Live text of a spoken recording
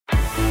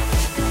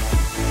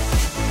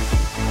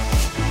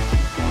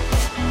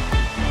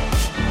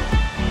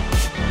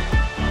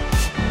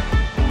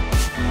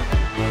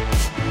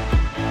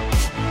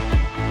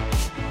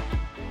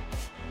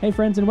Hey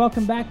friends, and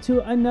welcome back to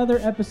another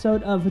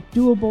episode of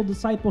Doable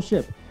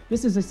Discipleship.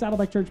 This is a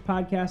Saddleback Church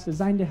podcast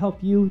designed to help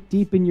you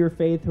deepen your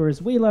faith, or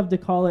as we love to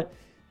call it,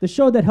 the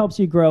show that helps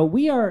you grow.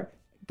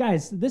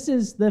 This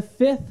is the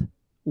 5th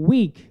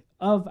week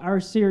of our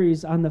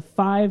series on the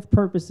 5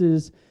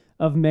 purposes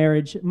of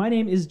marriage. My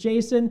name is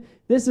Jason.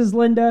 This is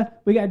Linda.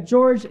 We got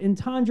George and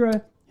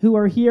Tandra who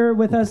are here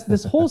with us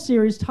this whole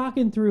series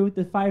talking through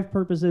the 5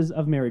 purposes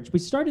of marriage. We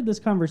started this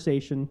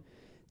conversation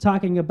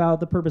talking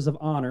about the purpose of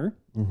honor,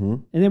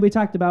 and then we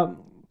talked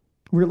about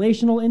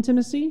relational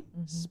intimacy,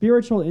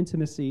 spiritual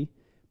intimacy,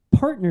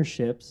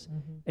 partnerships,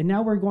 and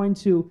now we're going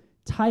to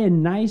tie a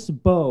nice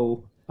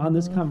bow on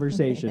this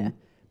conversation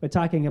by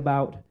talking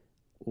about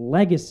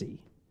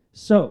legacy.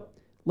 So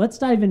let's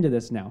dive into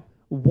this now.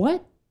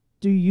 What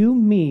do you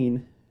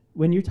mean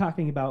when you're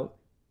talking about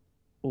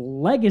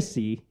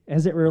legacy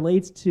as it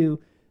relates to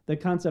the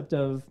concept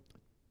of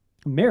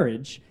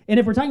marriage? And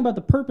if we're talking about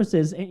the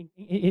purposes and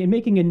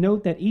making a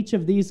note that each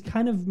of these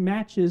kind of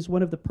matches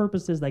one of the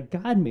purposes that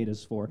God made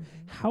us for,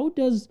 how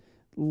does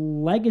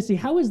legacy,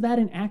 how is that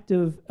an act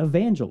of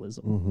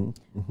evangelism?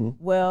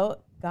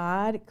 Well,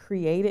 God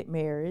created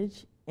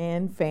marriage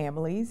and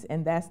families,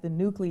 and that's the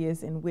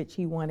nucleus in which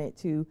he wanted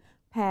to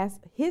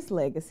pass his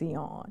legacy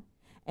on.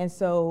 And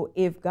so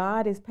if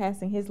God is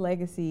passing his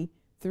legacy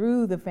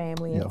through the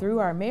family and through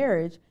our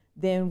marriage,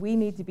 then we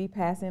need to be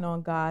passing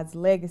on God's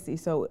legacy.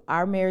 So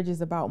our marriage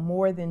is about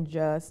more than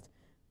just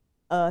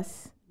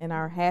us and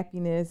our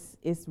happiness.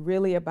 It's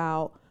really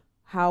about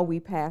how we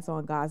pass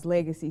on God's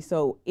legacy.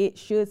 So it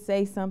should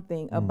say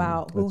something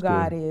about who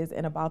God is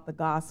and about the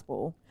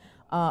gospel.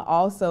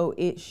 Also,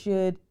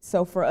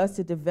 so for us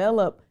to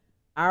develop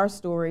our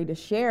story to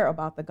share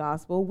about the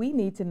gospel, we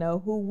need to know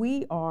who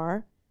we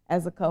are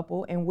as a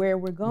couple and where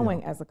we're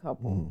going as a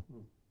couple.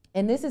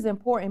 And this is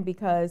important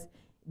because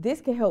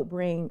this can help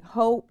bring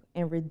hope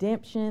and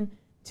redemption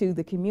to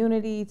the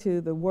community, to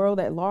the world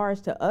at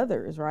large, to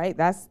others, right?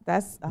 That's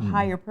a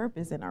higher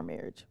purpose in our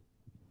marriage.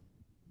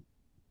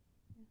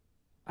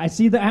 I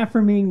see the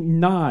affirming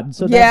nod,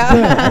 so that's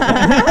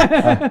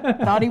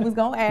good. Thought he was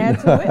going to add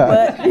to it,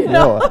 but you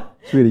know. No,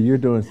 sweetie, you're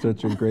doing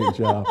such a great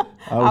job.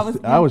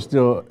 I was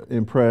still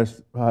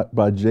impressed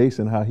by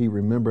Jason, how he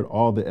remembered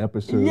all the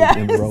episodes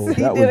in a row.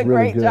 He That did was a really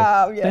great good.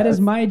 job. Yes. That is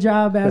my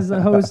job as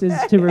the host, is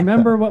to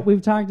remember what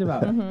we've talked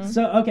about.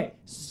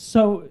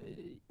 So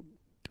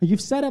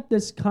you've set up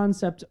this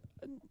concept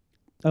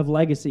of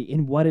legacy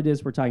in what it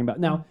is we're talking about.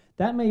 Now,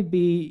 that may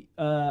be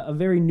a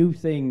very new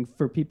thing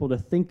for people to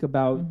think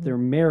about their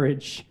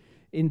marriage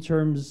in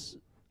terms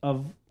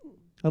of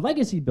a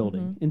legacy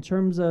building, in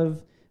terms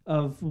of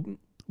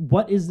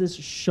what is this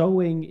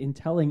showing and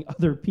telling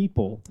other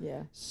people.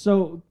 Yeah.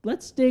 So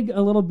let's dig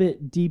a little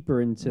bit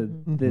deeper into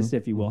this,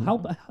 if you will.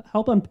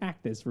 Help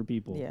unpack this for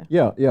people.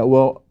 Yeah. Yeah.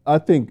 Well, I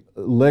think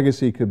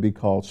legacy could be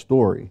called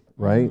story,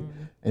 right?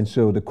 And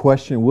so the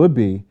question would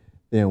be,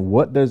 then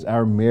what does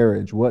our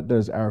marriage, what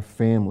does our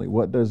family,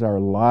 what does our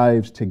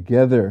lives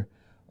together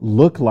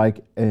look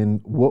like,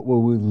 and what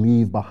will we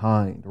leave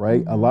behind,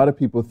 right? A lot of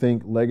people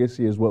think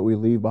legacy is what we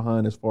leave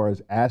behind as far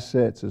as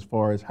assets, as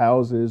far as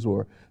houses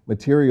or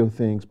material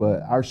things,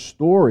 but our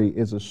story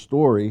is a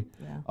story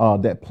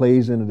that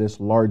plays into this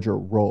larger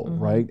role,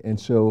 right? And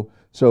so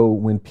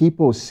when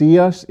people see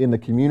us in the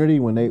community,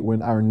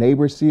 when our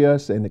neighbors see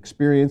us and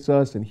experience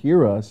us and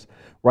hear us,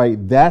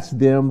 right, that's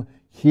them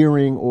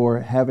hearing or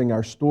having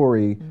our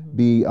story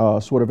be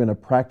sort of in a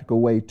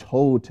practical way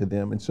told to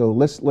them. And so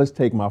let's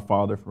take my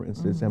father, for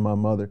instance, and my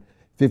mother,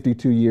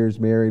 52 years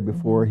married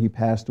before he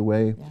passed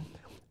away.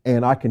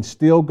 And I can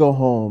still go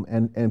home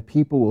and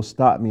people will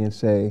stop me and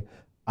say,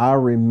 I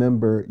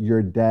remember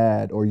your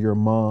dad or your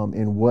mom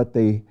and what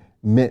they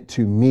meant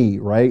to me,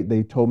 right?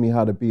 They told me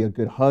how to be a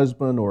good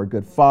husband or a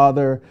good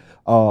father.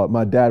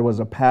 My dad was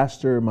a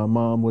pastor. My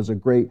mom was a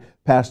great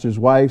pastor's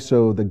wife.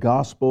 So the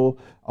gospel,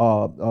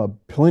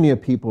 plenty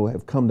of people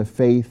have come to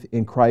faith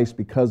in Christ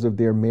because of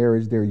their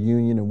marriage, their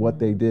union, and what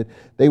they did.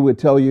 They would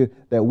tell you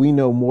that we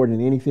know more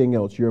than anything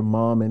else, your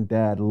mom and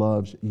dad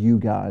loves you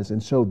guys.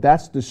 And so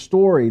that's the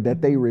story that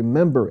they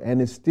remember,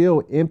 and it's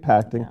still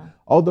impacting.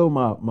 Although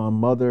my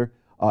mother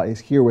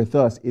is here with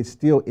us, it's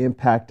still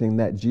impacting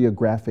that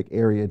geographic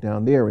area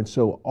down there. And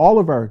so all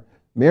of our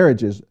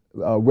marriages,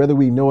 whether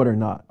we know it or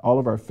not, all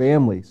of our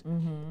families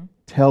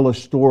tell a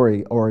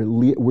story, or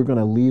we're going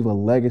to leave a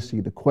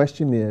legacy. The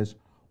question is,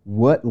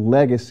 what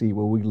legacy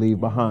will we leave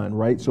behind,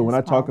 right? So when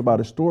I talk about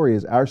a story,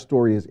 our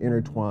story is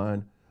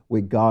intertwined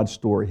with God's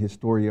story, his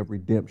story of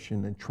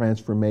redemption and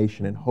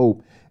transformation and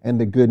hope and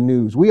the good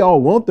news. We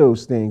all want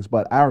those things,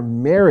 but our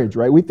marriage,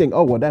 right? We think,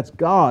 oh, well, that's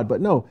God.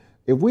 But no,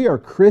 if we are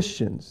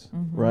Christians,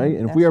 right,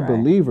 and if we are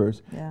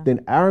believers,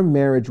 then our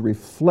marriage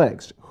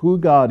reflects who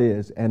God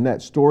is and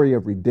that story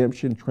of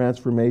redemption,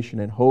 transformation,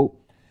 and hope.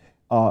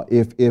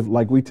 If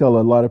like we tell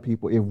a lot of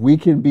people, if we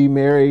can be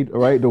married,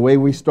 right, the way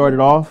we started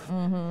off,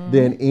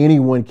 then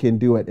anyone can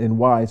do it. And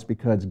why? It's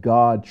because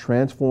God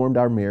transformed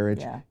our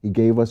marriage. He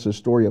gave us a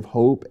story of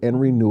hope and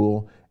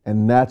renewal,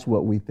 and that's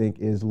what we think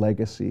is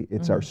legacy.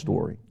 It's our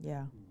story.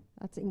 Yeah.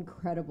 That's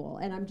incredible.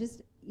 And I'm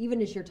just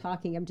even as you're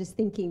talking, I'm just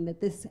thinking that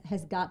this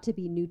has got to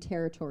be new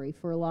territory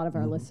for a lot of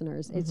our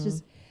listeners. It's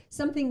just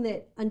something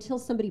that until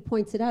somebody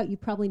points it out, you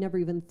probably never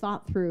even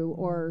thought through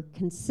or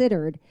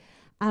considered.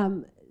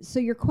 So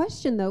your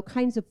question, though,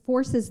 kind of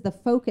forces the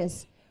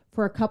focus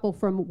for a couple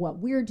from what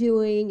we're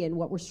doing and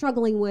what we're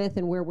struggling with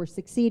and where we're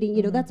succeeding.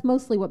 You know, that's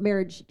mostly what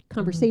marriage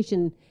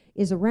conversation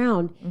is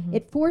around.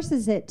 It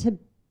forces it to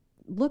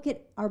look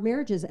at our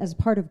marriages as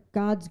part of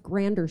God's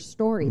grander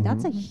story.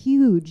 That's a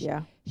huge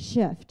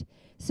shift.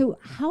 So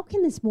how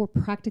can this more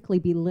practically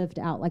be lived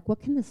out? Like,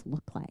 what can this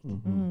look like?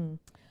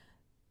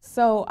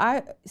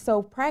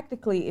 So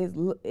practically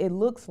it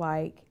looks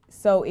like,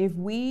 so if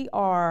we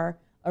are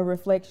a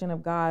reflection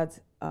of God's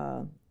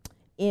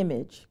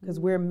image, because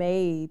we're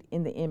made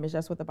in the image,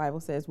 that's what the Bible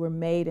says, we're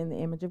made in the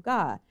image of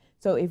God.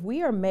 So if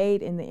we are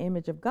made in the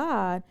image of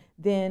God,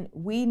 then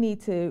we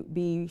need to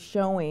be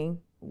showing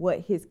what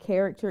his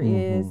character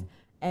is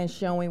and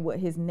showing what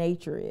his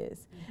nature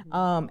is.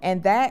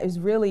 And that is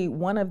really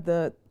one of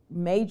the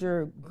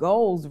major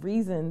goals,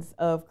 reasons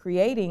of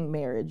creating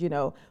marriage. You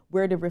know,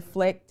 we're to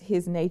reflect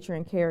his nature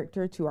and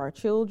character to our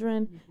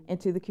children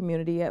and to the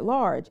community at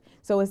large.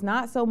 So it's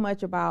not so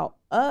much about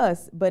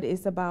us, but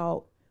it's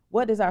about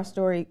what is our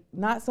story,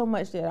 not so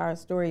much that our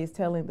story is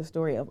telling the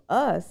story of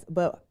us,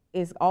 but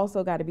it's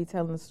also got to be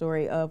telling the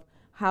story of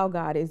how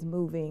God is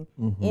moving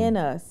in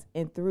us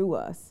and through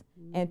us.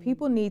 And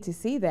people need to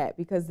see that,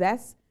 because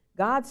that's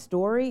God's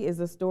story is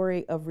a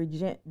story of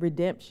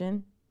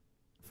redemption,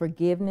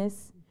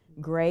 forgiveness,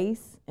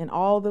 grace, and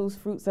all those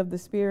fruits of the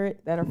Spirit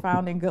that are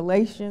found in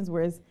Galatians,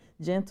 where it's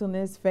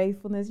gentleness,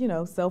 faithfulness, you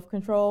know,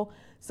 self-control.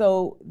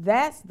 So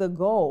that's the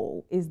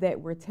goal, is that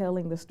we're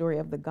telling the story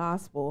of the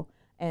gospel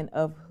and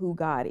of who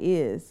God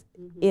is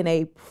in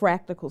a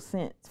practical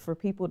sense for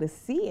people to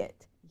see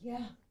it.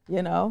 Yeah.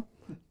 You know?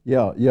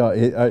 Yeah.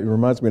 It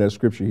reminds me of that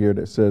scripture here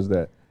that says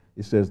that,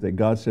 it says that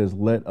God says,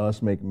 let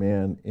us make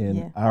man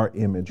in our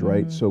image,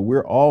 right? So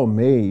we're all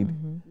made,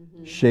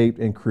 shaped,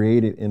 and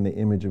created in the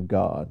image of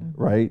God,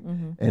 right?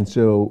 And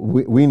so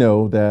we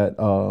know that,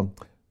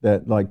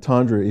 that like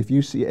Tondra, if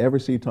you ever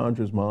see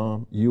Tondra's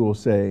mom, you will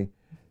say,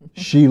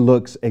 she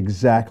looks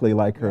exactly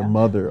like her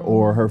mother,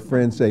 or her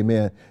friends say,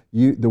 man,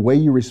 the way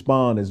you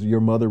respond is your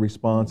mother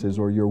responses,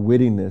 or your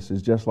wittiness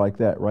is just like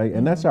that, right?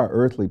 And that's our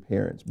earthly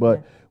parents.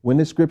 But when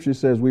the scripture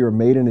says we were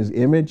made in his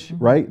image,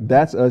 right?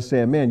 That's us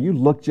saying, man, you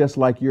look just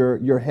like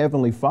your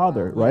heavenly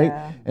Father, right?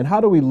 Yeah. And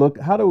how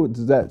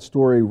does that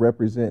story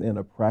represent in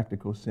a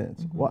practical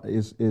sense? What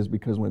is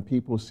because when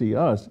people see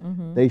us,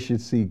 they should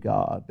see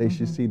God. They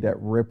should see that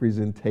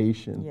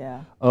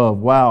representation of,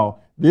 wow,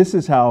 this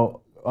is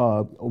how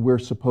we're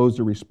supposed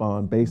to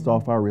respond based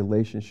off our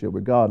relationship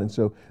with God. And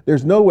so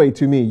there's no way,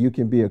 to me, you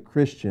can be a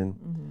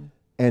Christian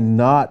and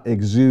not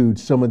exude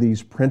some of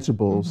these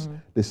principles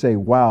to say,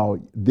 wow,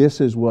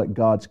 this is what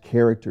God's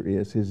character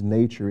is, his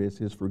nature is,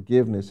 his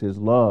forgiveness, his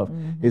love,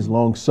 his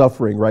long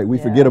suffering, right? We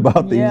forget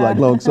about things like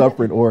long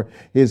suffering, or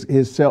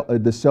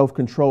the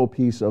self-control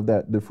piece of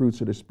that, the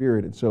fruits of the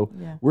Spirit. And so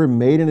we're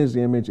made in his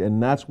image,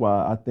 and that's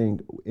why I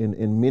think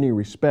in many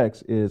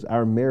respects is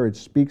our marriage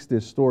speaks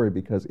this story,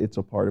 because it's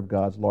a part of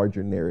God's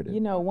larger narrative.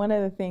 You know, one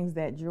of the things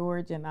that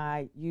George and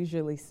I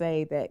usually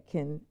say that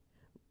can,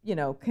 you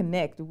know,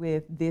 connect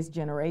with this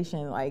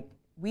generation, like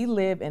we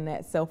live in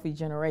that selfie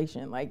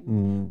generation, like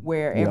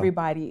where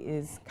everybody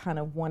is kind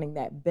of wanting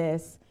that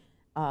best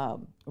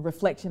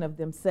reflection of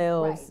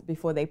themselves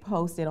before they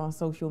post it on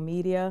social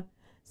media.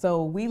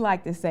 So we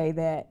like to say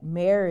that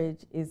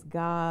marriage is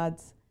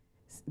God's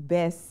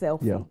best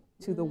selfie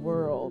to the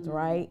world,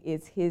 right?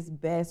 It's his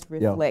best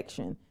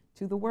reflection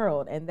to the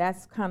world. And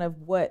that's kind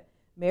of what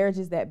marriage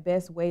is, that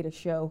best way to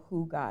show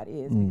who God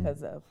is,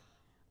 because of,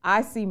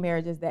 I see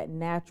marriage as that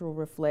natural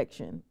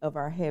reflection of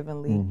our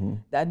heavenly,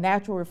 the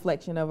natural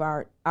reflection of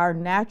our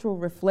natural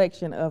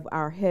reflection of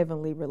our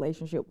heavenly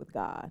relationship with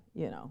God,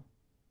 you know.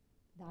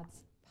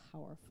 That's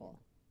powerful.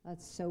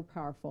 That's so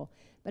powerful.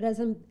 But as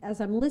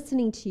I'm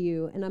listening to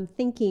you and I'm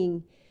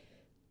thinking,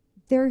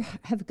 there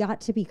have got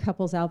to be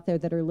couples out there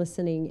that are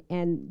listening,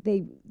 and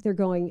they're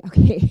going,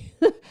 okay,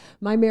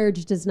 my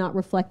marriage does not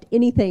reflect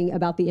anything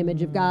about the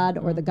image of God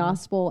or the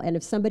gospel. And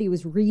if somebody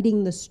was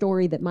reading the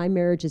story that my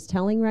marriage is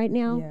telling right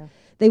now,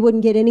 they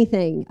wouldn't get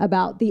anything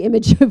about the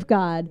image of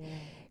God.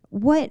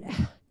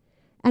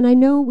 And I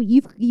know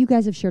you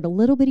guys have shared a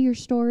little bit of your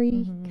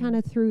story kind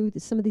of through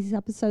some of these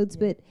episodes,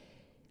 but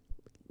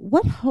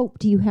what hope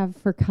do you have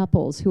for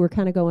couples who are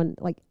kind of going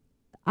like,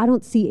 I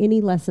don't see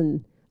any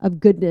lesson of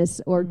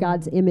goodness or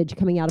God's image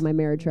coming out of my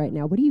marriage right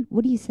now? What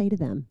do you say to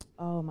them?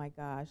 Oh my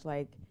gosh,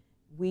 like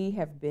we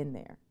have been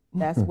there.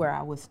 That's where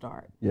I would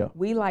start.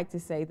 We like to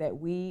say that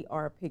we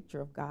are a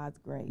picture of God's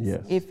grace.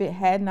 If it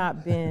had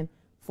not been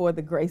for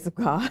the grace of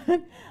God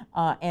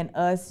and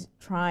us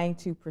trying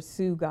to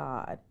pursue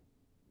God,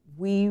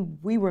 we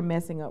were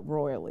messing up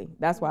royally.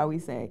 That's why we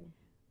say,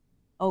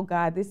 oh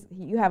God,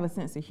 you have a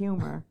sense of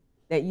humor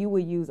that you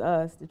would use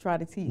us to try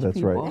to teach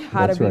people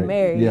how to be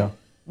married.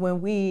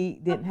 When we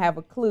didn't have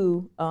a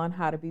clue on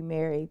how to be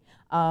married.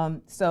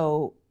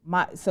 So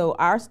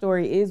our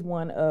story is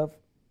one of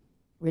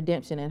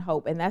redemption and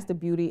hope. And that's the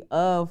beauty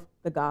of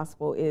the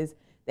gospel, is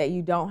that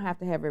you don't have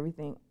to have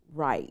everything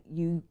right.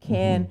 You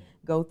can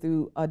go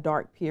through a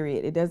dark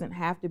period. It doesn't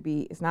have to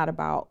be, it's not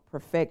about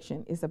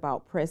perfection. It's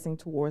about pressing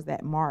towards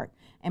that mark.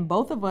 And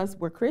both of us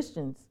were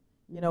Christians,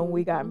 you know, when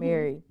we got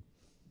married.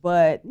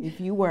 But if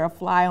you were a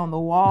fly on the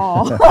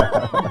wall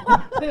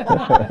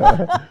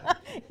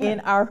in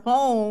our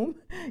home,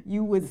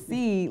 you would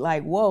see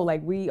like, whoa,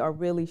 like we are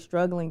really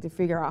struggling to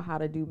figure out how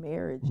to do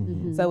marriage.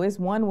 So it's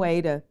one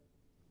way to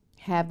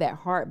have that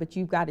heart, but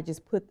you've got to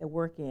just put the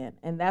work in.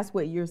 And that's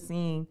what you're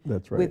seeing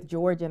with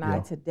George and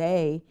I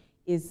today,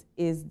 is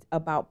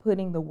about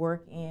putting the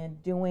work in,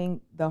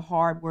 doing the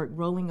hard work,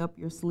 rolling up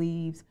your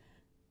sleeves,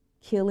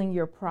 killing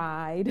your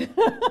pride.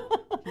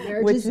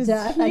 Marriage is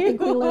death. I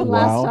think we learned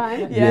last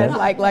time. Yes,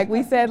 like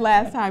we said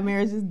last time,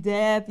 marriage is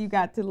death. You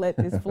got to let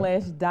this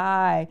flesh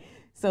die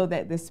so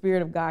that the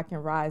Spirit of God can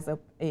rise up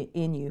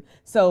in you.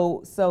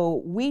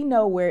 So we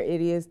know where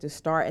it is to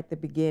start at the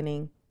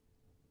beginning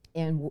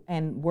and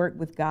work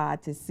with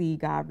God to see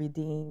God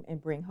redeem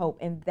and bring hope.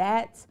 And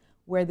that's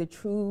where the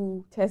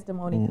true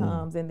testimony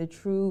comes, and the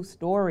true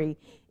story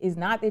is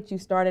not that you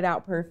started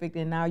out perfect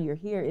and now you're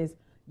here, is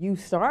you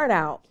start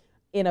out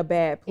in a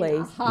bad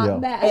place,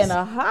 in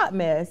a hot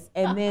mess,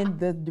 and then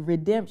the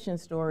redemption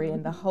story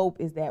and the hope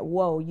is that,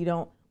 whoa, you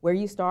don't, where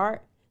you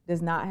start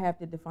does not have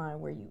to define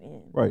where you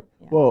end. Right.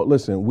 Yeah. Well,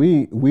 listen,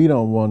 we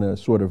don't want to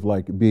sort of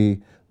like be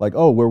like,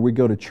 oh, where we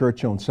go to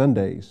church on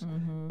Sundays,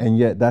 and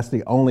yet that's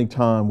the only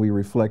time we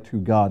reflect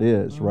who God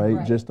is,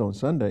 right? Just on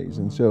Sundays.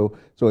 And so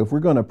if we're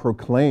going to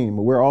proclaim,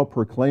 we're all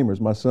proclaimers.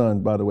 My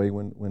son, by the way,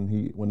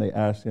 when they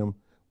asked him,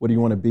 what do you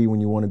want to be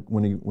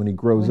when he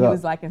grows up? He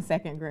was like in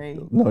second grade.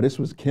 No, this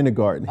was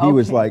kindergarten. He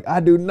was like, I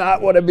do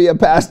not want to be a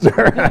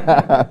pastor.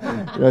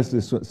 That's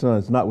his son.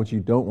 It's not what you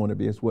don't want to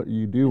be. It's what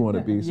you do want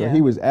to be. So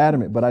he was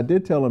adamant. But I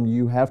did tell him,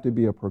 you have to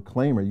be a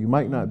proclaimer. You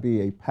might not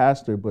be a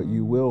pastor, but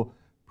you will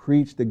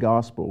preach the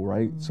gospel,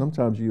 right?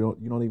 Sometimes you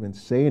don't even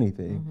say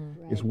anything.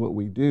 It's what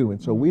we do.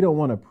 And so we don't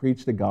want to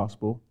preach the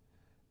gospel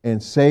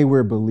and say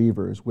we're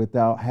believers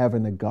without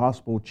having the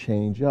gospel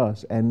change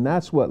us. And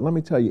that's what, let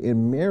me tell you,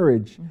 in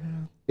marriage,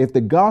 if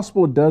the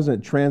gospel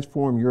doesn't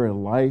transform your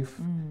life,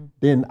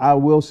 then I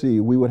will see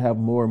we would have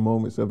more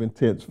moments of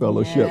intense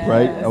fellowship,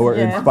 right? Or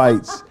in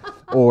fights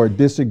or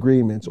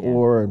disagreements,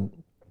 or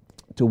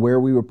to where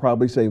we would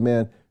probably say,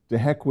 man, to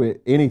heck with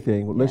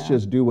anything, let's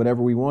just do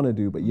whatever we want to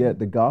do. But yet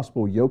the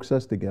gospel yokes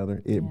us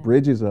together, it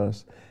bridges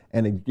us,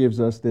 and it gives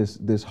us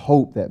this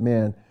hope that,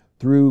 man,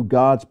 through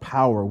God's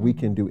power, we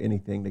can do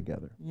anything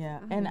together. Yeah,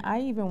 and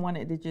I even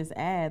wanted to just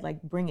add, like,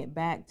 bring it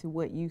back to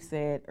what you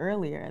said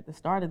earlier at the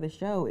start of the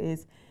show,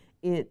 is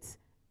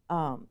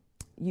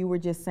you were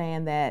just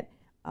saying that,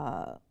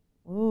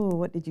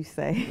 what did you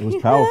say? It was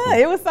powerful.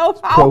 It was so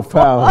powerful.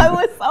 Profound.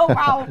 It was so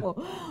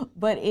powerful.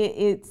 But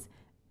it's,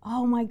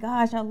 oh my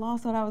gosh, I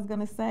lost what I was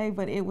going to say,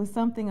 but it was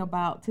something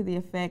about to the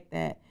effect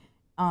that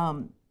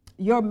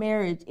your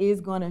marriage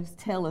is going to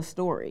tell a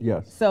story.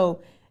 Yes.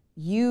 So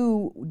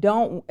you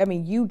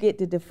get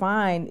to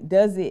define,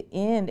 does it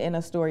end in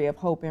a story of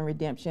hope and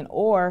redemption?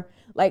 Or,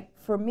 like,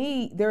 for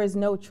me, there is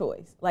no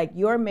choice. Like,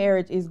 your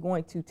marriage is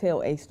going to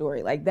tell a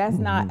story. Like, that's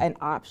not an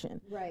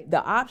option. Right.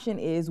 The option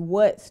is,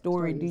 what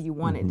story do you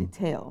want it to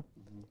tell?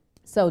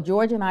 So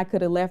George and I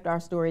could have left our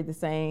story the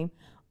same,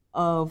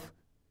 of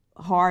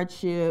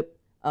hardship,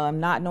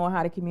 not knowing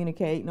how to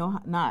communicate,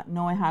 not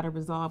knowing how to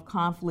resolve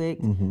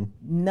conflict,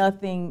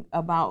 nothing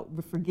about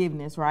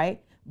forgiveness,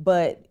 right?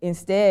 But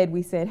instead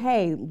we said,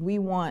 hey, we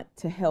want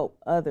to help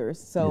others.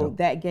 So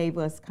that gave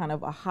us kind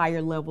of a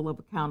higher level of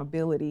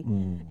accountability.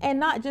 And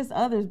not just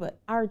others, but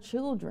our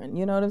children,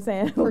 you know what I'm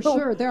saying? For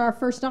sure, they're our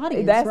first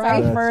audience, That's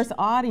right? our first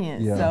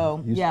audience. Yeah.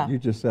 So, You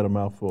just said a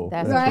mouthful.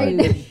 That's right.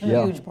 a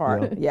huge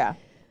part. Yeah.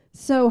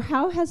 So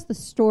how has the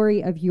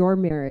story of your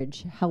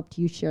marriage helped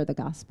you share the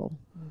gospel?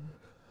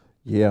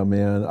 Yeah,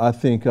 man. I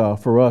think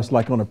for us,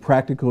 like on a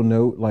practical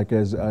note, like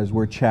as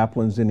we're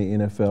chaplains in the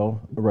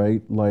NFL,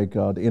 right? Like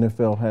the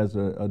NFL has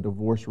a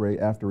divorce rate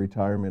after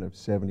retirement of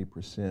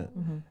 70%.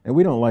 And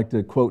we don't like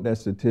to quote that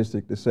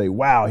statistic to say,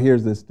 wow,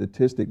 here's the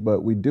statistic, but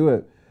we do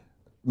it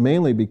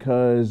mainly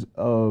because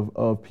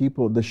of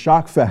people, the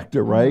shock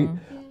factor, right?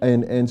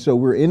 And so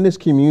we're in this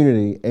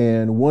community,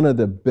 and one of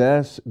the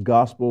best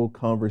gospel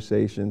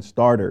conversation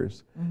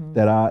starters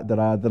that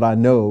I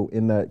know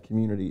in that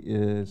community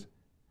is,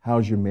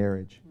 how's your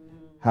marriage?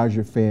 How's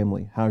your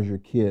family? How's your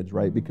kids,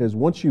 right? Because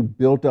once you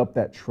built up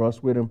that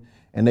trust with them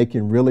and they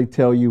can really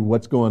tell you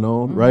what's going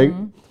on, right?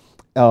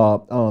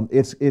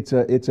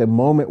 It's a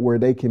moment where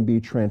they can be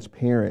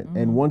transparent.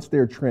 And once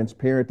they're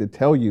transparent to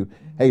tell you,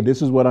 hey,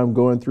 this is what I'm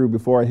going through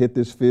before I hit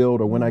this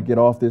field or when I get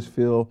off this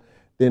field,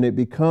 then it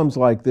becomes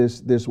like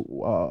this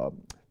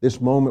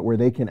moment where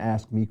they can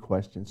ask me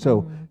questions.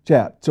 So,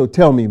 Chap, so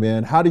tell me,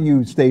 man, how do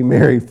you stay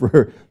married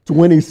for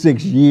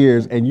 26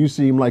 years and you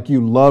seem like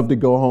you love to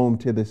go home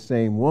to the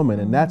same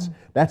woman? And that's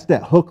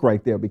that hook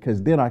right there,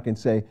 because then I can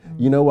say,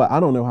 you know what, I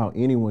don't know how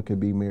anyone could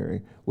be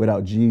married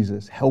without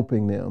Jesus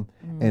helping them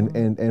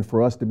and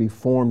for us to be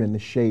formed in the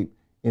shape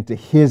into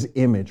his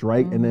image,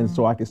 right? And then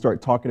so I can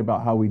start talking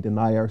about how we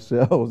deny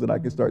ourselves, and I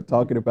can start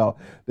talking about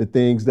the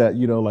things that,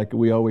 like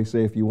we always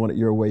say, if you want it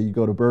your way, you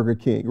go to Burger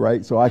King,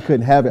 right? So I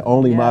couldn't have it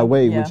only my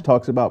way, which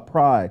talks about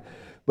pride.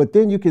 But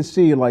then you can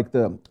see like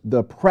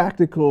the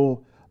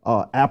practical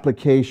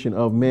application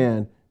of,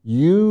 man,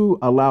 you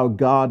allow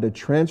God to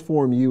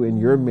transform you in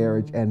your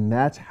marriage, and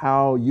that's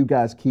how you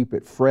guys keep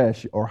it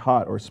fresh or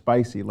hot or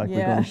spicy, like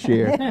we're going to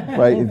share,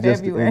 right? in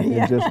just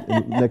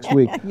next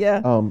week.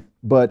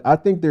 But I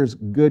think there's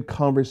good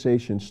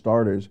conversation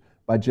starters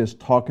by just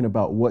talking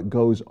about what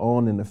goes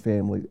on in the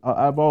family.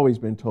 I've always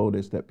been told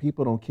this, that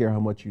people don't care how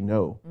much you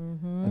know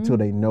until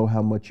they know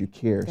how much you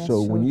care.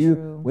 So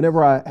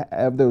whenever I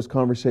have those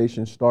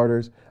conversation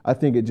starters, I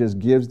think it just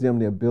gives them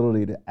the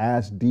ability to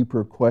ask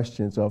deeper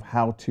questions of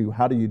how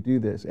do you do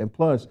this? And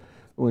plus,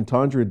 when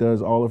Tondra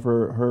does all of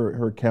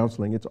her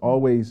counseling, it's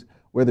always,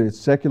 whether it's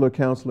secular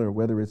counseling or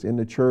whether it's in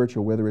the church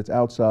or whether it's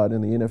outside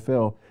in the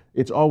NFL,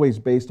 it's always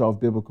based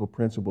off biblical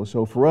principles.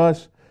 So for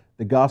us,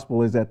 the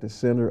gospel is at the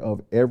center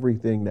of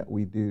everything that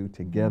we do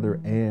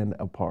together and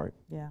apart.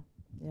 Yeah.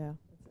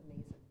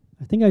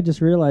 I think I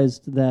just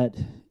realized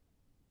that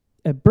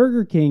at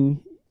Burger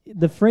King,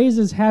 the phrase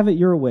is "have it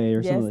your way"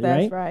 or something, right? Yes,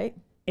 that's right.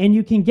 And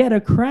you can get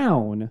a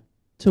crown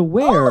to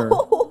wear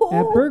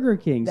at Burger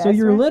King. So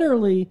you're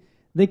literally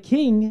the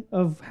king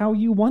of how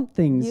you want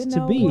things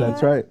to be. What?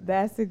 That's right.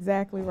 That's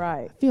exactly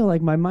right. I feel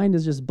like my mind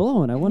is just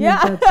blown. I wonder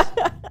if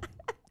that's...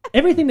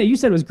 Everything that you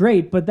said was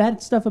great, but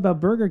that stuff about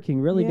Burger King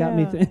really got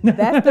me thinking.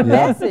 That's the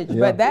message,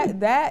 but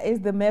that is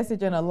the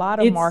message in a lot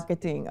of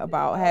marketing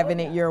about having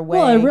it your way.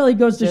 Well, it really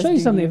goes to show you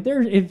something.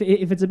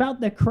 If it's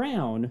about the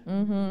crown,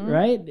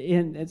 right?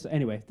 And it's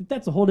anyway,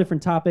 that's a whole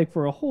different topic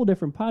for a whole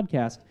different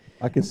podcast.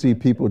 I can see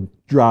people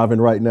driving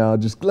right now.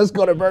 Just let's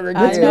go to Burger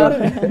King.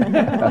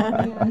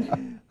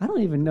 I don't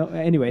even know.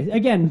 Anyway,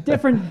 again,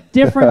 different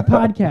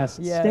podcasts.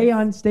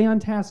 Yes. Stay on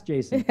task,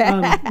 Jason.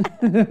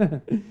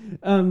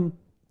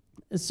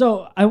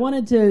 So I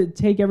wanted to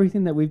take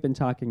everything that we've been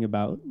talking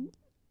about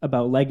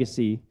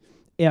legacy,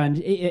 and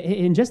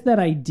just that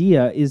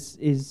idea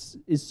is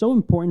so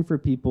important for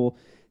people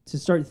to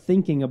start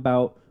thinking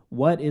about,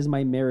 what is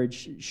my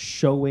marriage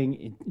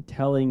showing,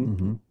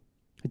 telling,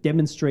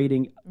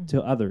 demonstrating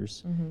to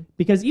others?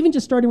 Because even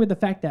just starting with the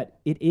fact that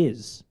it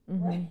is.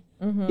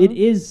 It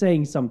is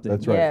saying something.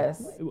 That's right.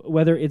 Yes.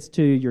 Whether it's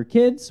to your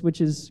kids,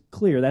 which is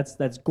clear,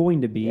 that's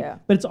going to be,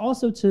 but it's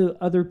also to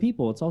other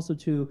people. It's also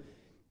to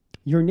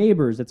your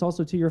neighbors. It's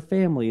also to your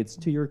family. It's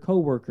to your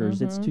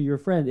coworkers. It's to your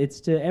friends.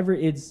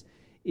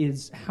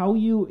 It's how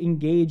you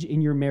engage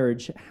in your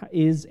marriage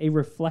is a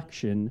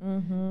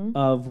reflection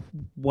of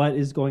what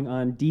is going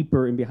on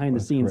deeper and behind the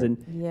scenes.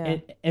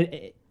 Correct.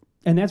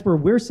 And that's where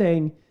we're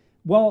saying,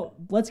 well,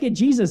 let's get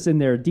Jesus in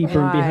there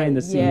deeper and behind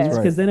the scenes,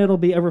 because then it'll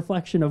be a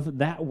reflection of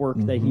that work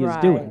that he is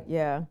doing.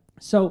 Yeah.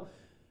 So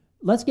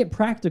let's get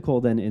practical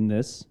then in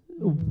this.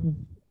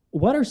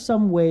 What are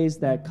some ways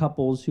that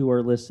couples who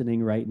are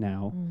listening right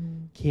now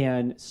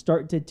can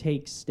start to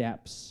take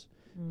steps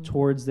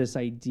towards this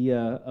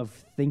idea of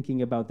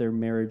thinking about their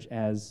marriage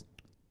as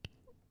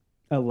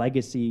a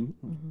legacy,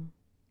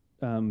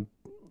 a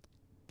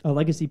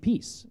legacy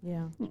piece?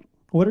 Yeah.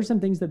 What are some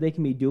things that they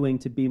can be doing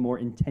to be more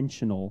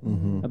intentional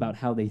about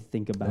how they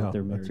think about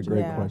their marriage? That's a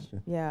great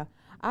question. Yeah.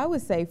 I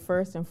would say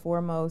first and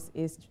foremost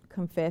is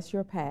confess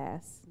your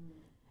past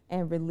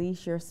and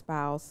release your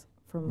spouse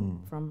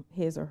from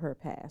his or her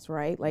past,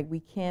 right? Like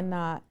we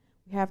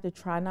have to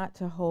try not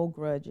to hold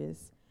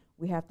grudges.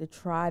 We have to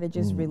try to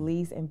just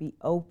release and be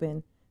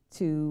open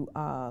to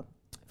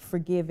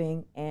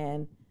forgiving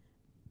and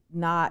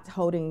not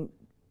holding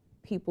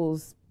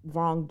people's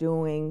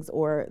wrongdoings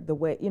or the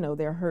way,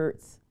 their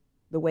hurts,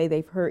 the way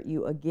they've hurt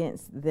you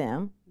against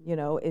them.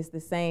 It's the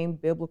same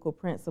biblical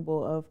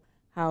principle of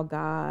how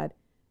God,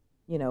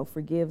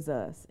 forgives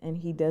us, and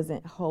he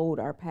doesn't hold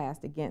our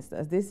past against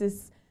us. This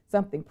is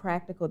something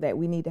practical that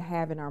we need to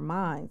have in our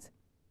minds.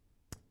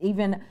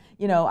 Even,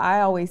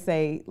 I always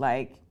say,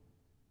 like,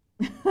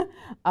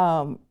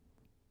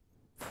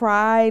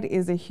 pride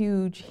is a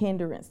huge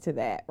hindrance to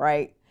that,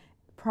 right?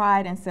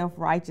 Pride and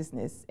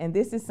self-righteousness. And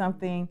this is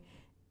something,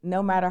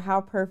 no matter how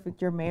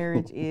perfect your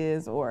marriage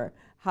is or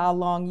how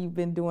long you've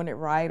been doing it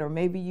right, or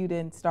maybe you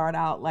didn't start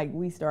out like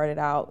we started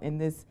out in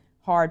this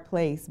hard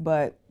place,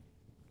 but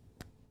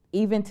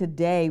even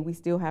today, we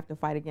still have to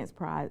fight against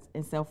pride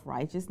and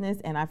self-righteousness.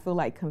 And I feel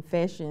like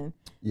confession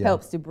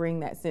helps to bring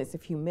that sense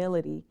of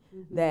humility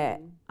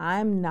that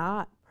I'm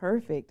not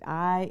perfect.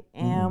 I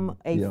am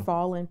a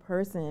fallen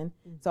person,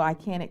 so I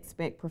can't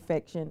expect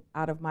perfection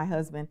out of my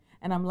husband.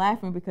 And I'm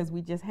laughing because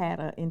we just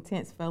had an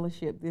intense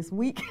fellowship this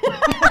week.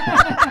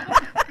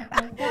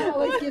 That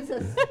always gives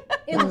us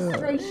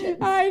illustrations.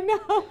 I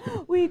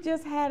know. We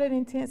just had an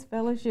intense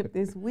fellowship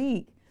this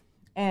week.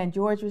 And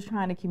George was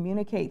trying to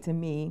communicate to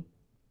me,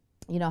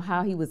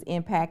 how he was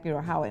impacted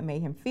or how it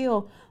made him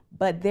feel.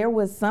 But there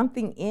was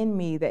something in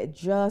me that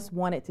just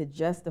wanted to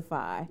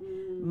justify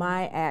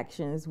my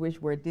actions,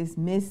 which were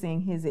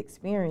dismissing his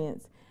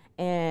experience.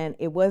 And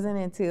it wasn't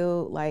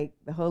until, like,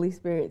 the Holy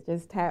Spirit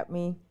just tapped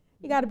me,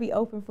 You got to be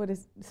open for the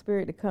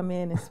Spirit to come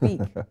in and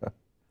speak.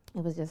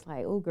 It was just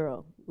like, oh,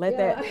 girl,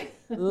 let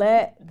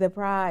the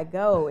pride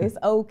go. It's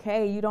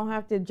okay. You don't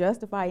have to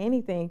justify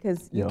anything,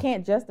 because you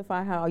can't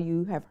justify how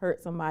you have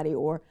hurt somebody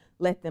or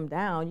let them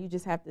down. You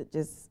just have to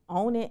just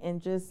own it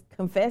and just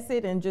confess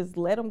it and just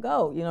let them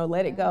go,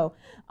 let it go.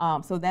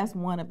 So that's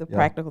one of the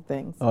practical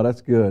things. Oh,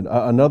 that's good.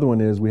 Another one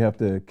is we have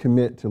to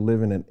commit to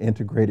living an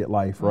integrated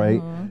life,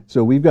 right?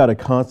 So we've got to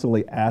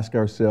constantly ask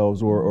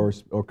ourselves, or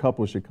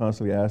couples should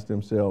constantly ask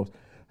themselves,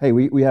 hey,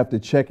 we have to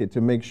check it to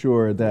make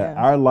sure that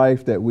our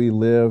life that we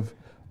live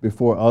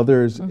before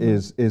others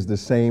is the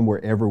same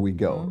wherever we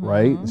go,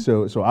 right?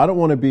 So I don't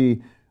want to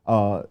be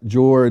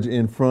George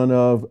in front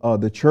of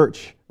the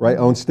church, right,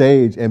 on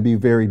stage, and be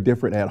very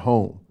different at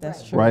home.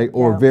 That's true. Right?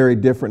 Or very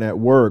different at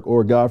work,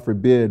 or God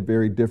forbid,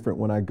 very different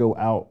when I go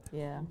out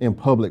in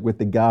public with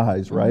the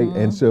guys, right?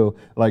 And so,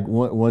 like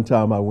one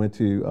time I went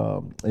to,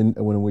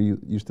 when we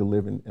used to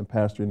live and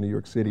pastor in New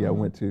York City, I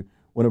went to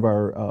one of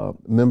our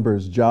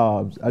members'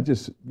 jobs. I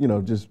just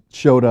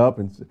showed up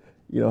and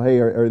hey,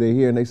 are they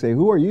here? And they say,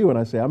 who are you? And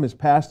I say, I'm his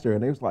pastor.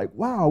 And they was like,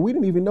 wow, we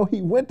didn't even know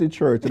he went to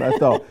church. And I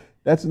thought,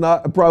 that's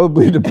not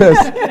probably the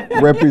best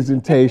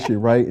representation,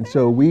 right? And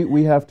so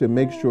we have to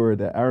make sure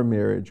that our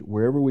marriage,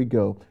 wherever we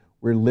go,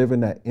 we're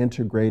living that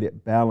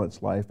integrated,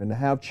 balanced life. And to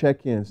have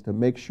check-ins to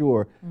make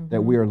sure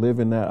that we are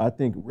living that, I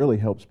think really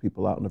helps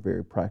people out in a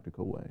very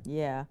practical way.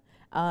 Yeah.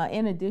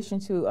 In addition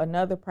to,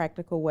 another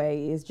practical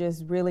way is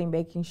just really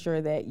making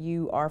sure that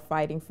you are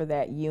fighting for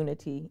that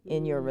unity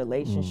in your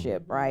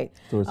relationship, right?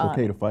 So it's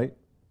okay to fight?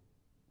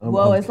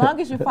 Well, as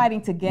long as you're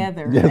fighting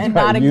together and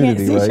not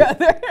against each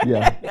other.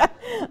 Yeah.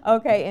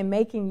 Okay, and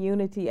making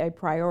unity a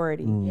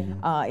priority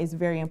is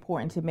very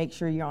important to make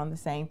sure you're on the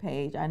same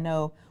page. I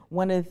know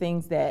one of the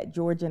things that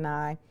George and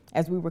I,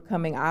 as we were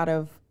coming out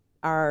of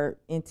our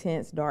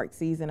intense, dark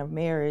season of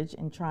marriage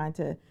and trying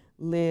to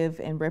live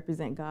and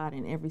represent God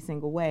in every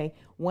single way,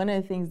 one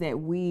of the things that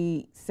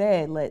we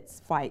said, let's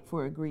fight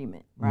for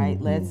agreement, right?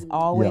 Let's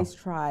always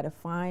try to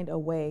find a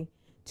way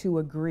to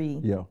agree.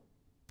 Yeah.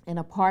 And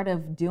a part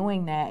of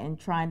doing that and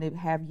trying to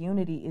have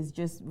unity is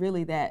just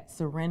really that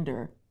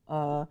surrender,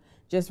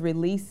 just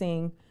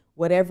releasing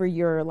whatever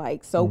you're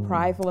like so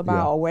prideful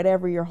about or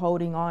whatever you're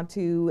holding on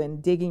to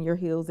and digging your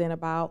heels in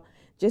about,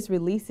 just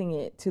releasing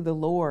it to the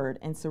Lord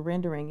and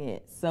surrendering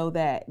it so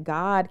that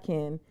God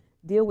can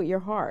deal with your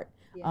heart.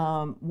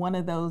 Yeah. One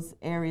of those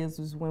areas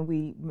was when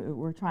we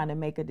were trying to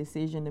make a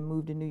decision to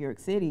move to New York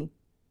City.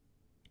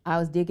 I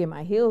was digging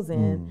my heels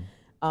in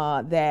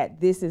that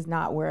this is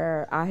not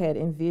where I had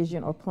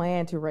envisioned or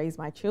planned to raise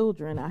my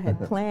children. I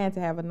had planned to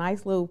have a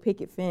nice little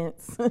picket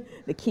fence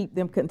to keep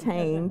them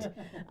contained.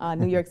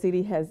 New York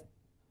City has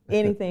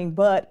anything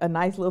but a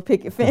nice little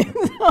picket fence,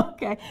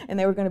 okay? And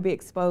they were going to be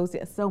exposed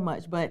to so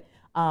much. But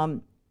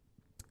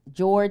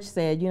George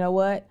said, you know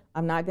what?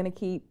 I'm not going to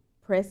keep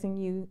pressing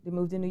you to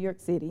move to New York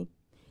City.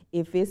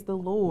 If it's the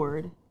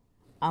Lord,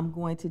 I'm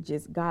going to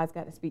God's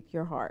got to speak to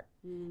your heart.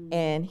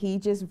 And he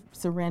just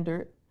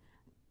surrendered.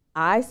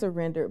 I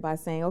surrendered by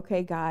saying,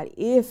 okay, God,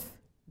 if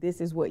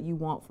this is what you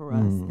want for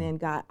us, then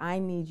God, I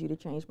need you to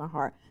change my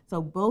heart.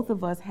 So both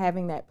of us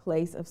having that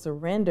place of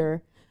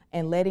surrender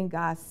and letting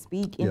God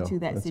speak into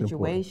that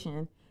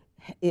situation,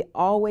 it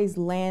always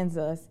lands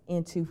us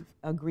into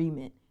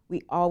agreement.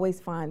 We always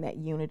find that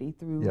unity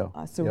through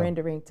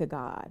surrendering to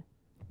God.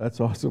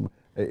 That's awesome.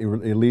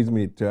 It leads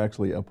me to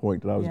actually a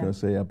point that I was going to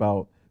say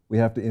about we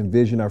have to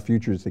envision our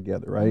futures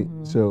together, right?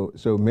 So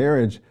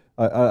marriage,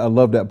 I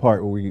love that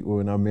part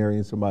when I'm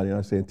marrying somebody and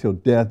I say, until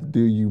death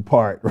do you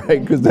part, right?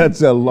 Because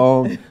that's a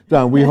long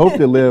time. We hope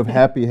to live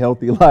happy,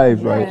 healthy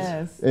lives, right?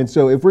 Yes. And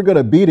so if we're going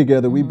to be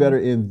together, we better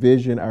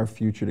envision our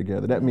future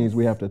together. That means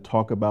we have to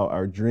talk about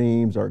our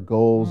dreams, our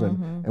goals,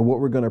 and what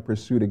we're going to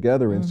pursue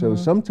together. And so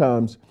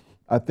sometimes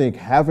I think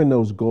having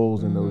those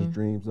goals and those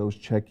dreams, those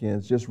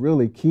check-ins, just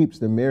really keeps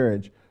the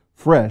marriage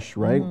fresh,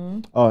 right?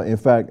 In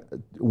fact,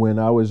 when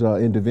I was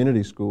in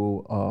divinity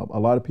school, a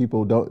lot of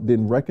people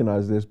didn't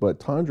recognize this, but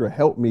Tondra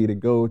helped me to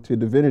go to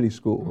divinity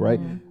school, right?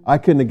 I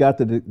couldn't have got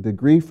the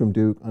degree from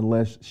Duke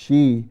unless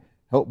she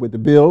helped with the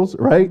bills,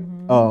 right?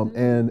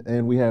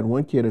 And we had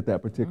one kid at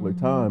that particular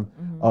time,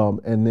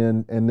 and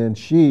then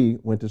she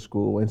went to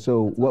school. And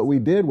so what we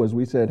did was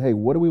we said, hey,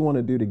 what do we want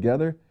to do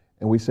together?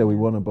 And we said we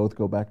want to both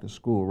go back to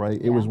school,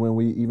 right? It was when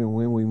we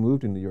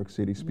moved to New York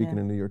City, speaking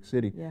in New York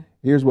City.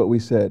 Here's what we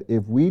said: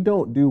 if we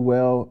don't do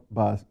well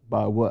by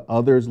what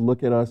others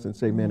look at us and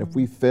say, man, if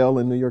we fail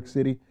in New York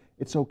City,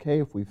 it's okay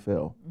if we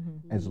fail,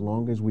 as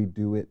long as we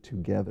do it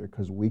together,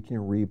 because we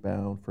can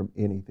rebound from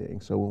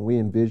anything. So when we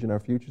envision our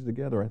futures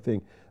together, I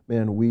think,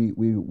 man, we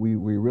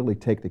really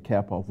take the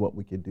cap off what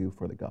we could do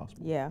for the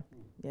gospel. Yeah.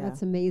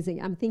 That's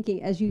amazing. I'm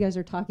thinking, as you guys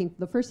are talking,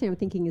 the first thing I'm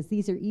thinking is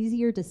these are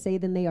easier to say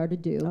than they are to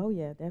do. Oh,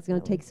 yeah, It's going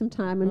to take some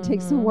time and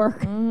take some work.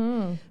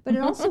 But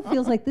it also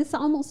feels like this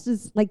almost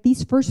is like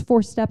these first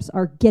 4 steps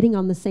are getting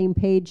on the same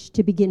page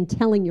to begin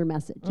telling your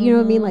message. You know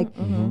what I mean?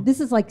 Like this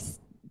is like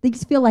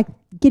these feel like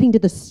getting to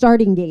the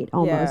starting gate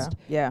almost.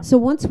 Yeah. So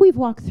once we've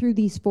walked through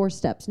these 4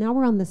 steps, now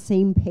we're on the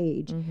same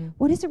page.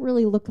 What does it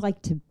really look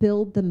like to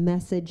build the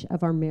message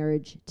of our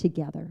marriage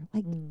together?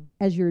 Like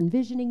as you're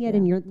envisioning it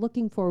and you're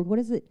looking forward, what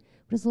does it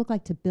look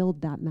like to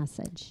build that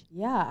message?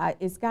 Yeah,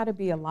 it's got to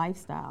be a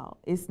lifestyle.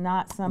 It's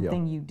not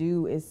something you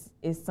do.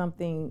 It's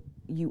something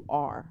you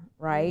are,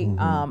 right?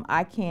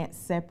 I can't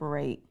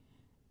separate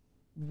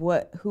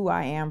who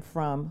I am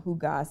from who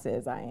God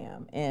says I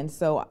am. And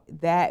so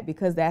that,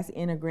 because that's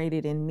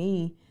integrated in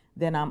me,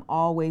 then I'm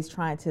always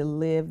trying to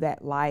live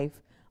that life,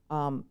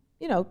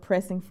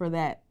 pressing for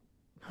that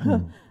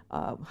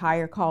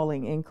higher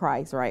calling in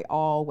Christ, right?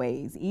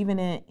 Always, even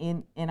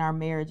in our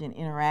marriage and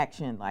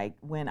interaction, like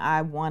when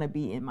I want to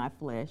be in my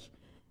flesh,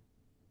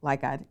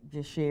 like I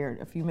just shared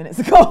a few minutes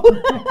ago.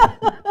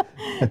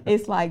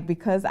 It's like,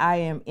 because I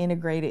am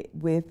integrated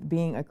with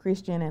being a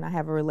Christian and I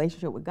have a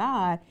relationship with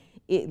God,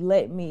 it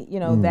let me,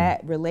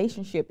 that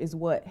relationship is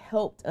what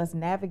helped us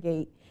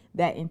navigate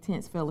that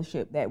intense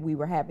fellowship that we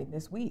were having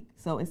this week.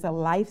 So it's a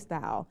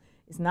lifestyle.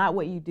 It's not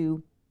what you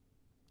do.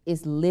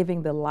 It's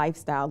living the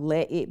lifestyle.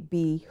 Let it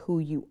be who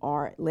you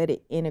are. Let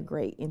it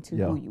integrate into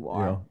who you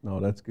are. Yeah,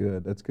 no, that's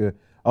good. That's good.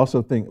 I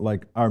also think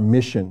like our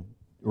mission,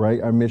 right?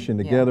 Our mission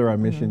together, our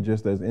mission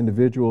just as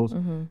individuals.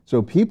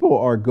 So people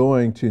are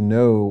going to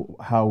know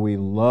how we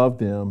love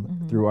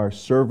them through our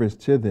service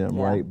to them,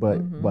 right?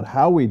 But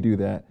how we do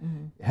that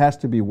has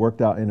to be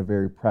worked out in a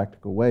very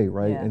practical way,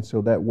 right? And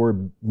so that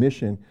word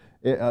mission,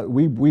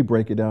 we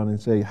break it down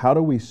and say, how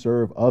do we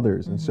serve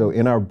others? And so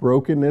in our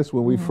brokenness,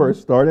 when we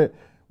first started,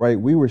 right,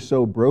 we were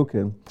so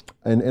broken.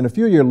 And a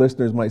few of your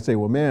listeners might say,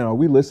 well, man, are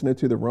we listening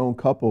to the wrong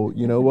couple?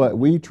 You know what?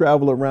 We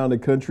travel around the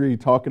country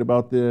talking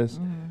about this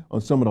on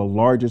some of the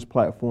largest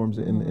platforms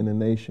in the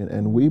nation.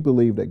 And we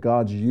believe that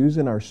God's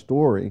using our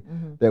story,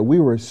 that we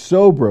were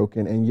so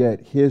broken, and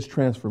yet his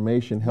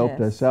transformation helped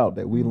us out,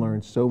 that we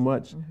learned so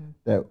much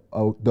that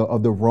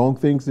of the wrong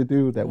things to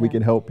do, that we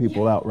can help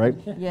people out, right?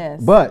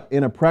 Yes. But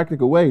in a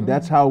practical way,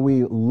 that's how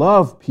we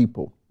love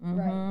people,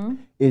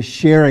 is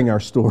sharing our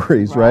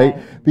stories, right?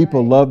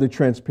 People love the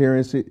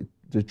transparency,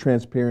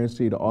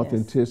 the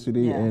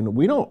authenticity, and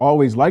we don't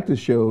always like to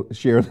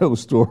share those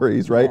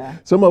stories, right?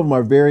 Some of them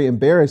are very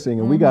embarrassing,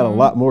 and we got a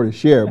lot more to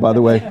share, by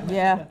the way.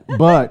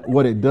 But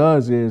what it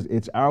does is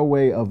it's our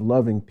way of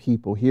loving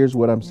people. Here's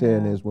what I'm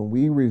saying is, when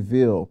we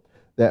reveal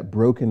that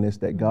brokenness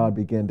that God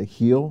began to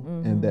heal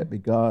and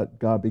that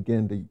God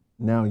began to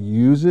now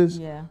uses,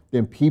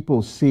 then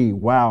people see,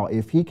 wow,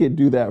 if he could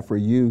do that for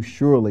you,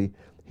 surely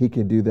he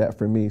could do that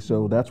for me.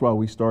 So that's why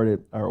we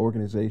started our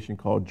organization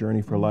called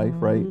Journey for Life,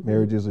 right?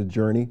 Marriage is a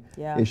journey.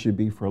 It should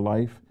be for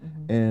life.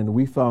 And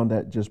we found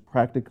that just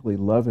practically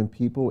loving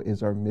people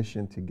is our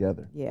mission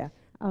together.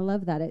 I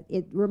love that.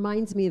 It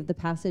reminds me of the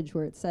passage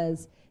where it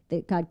says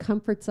that God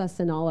comforts us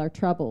in all our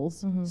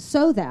troubles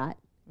so that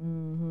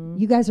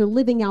you guys are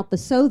living out the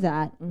so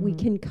that we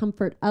can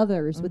comfort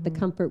others with the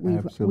comfort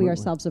we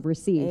ourselves have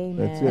received.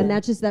 And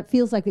that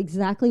feels like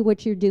exactly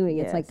what you're doing.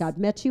 It's like God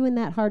met you in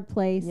that hard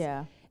place.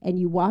 And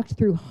you walked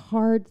through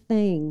hard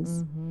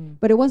things,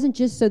 but it wasn't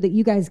just so that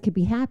you guys could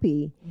be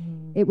happy.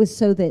 It was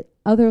so that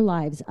other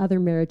lives, other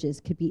marriages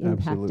could be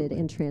impacted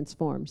and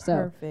transformed.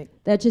 So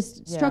that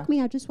just struck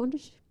me. I just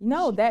wanted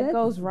to that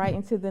goes right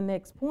into the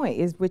next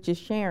point, which is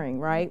sharing,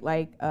 right?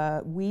 Like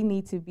we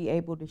need to be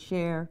able to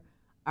share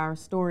our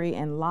story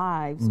and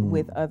lives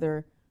with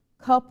other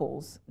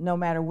couples, no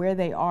matter where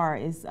they are.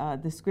 Is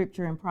the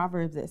scripture in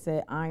Proverbs that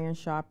said iron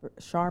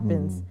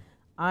sharpens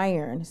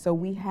iron. So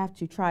we have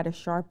to try to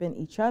sharpen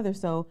each other.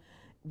 So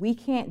we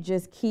can't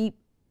just keep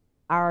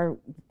our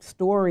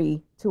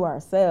story to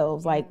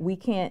ourselves. Like we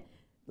can't,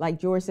 like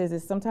George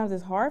says, sometimes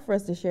it's hard for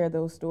us to share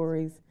those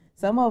stories.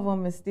 Some of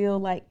them is still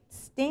like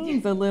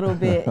stings a little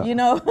bit,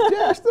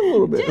 Just a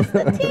little bit. Just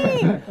a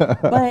teeny.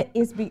 But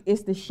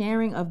it's the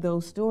sharing of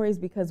those stories,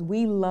 because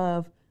we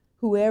love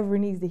whoever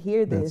needs to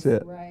hear this.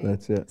 That's it.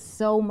 That's it.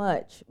 So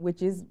much,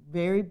 which is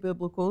very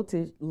biblical,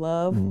 to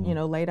love,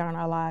 lay down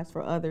our lives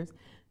for others.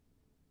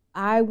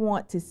 I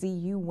want to see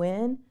you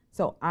win,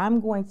 so I'm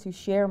going to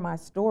share my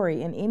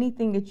story, and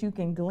anything that you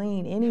can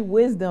glean, any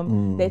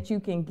wisdom that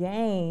you can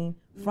gain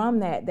from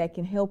that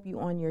can help you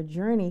on your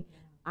journey.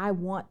 I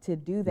want to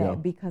do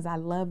that because I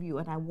love you,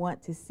 and I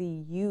want to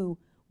see you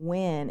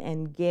win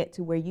and get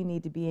to where you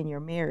need to be in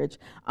your marriage.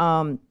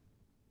 And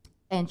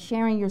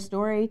sharing your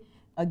story,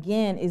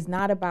 again, is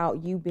not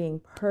about you being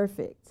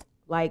perfect.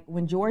 Like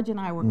when George and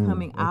I were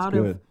coming out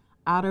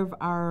of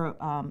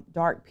our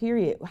dark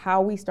period,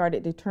 how we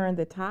started to turn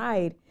the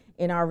tide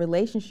in our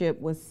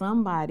relationship was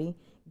somebody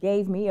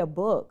gave me a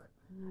book,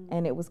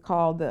 and it was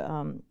called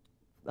the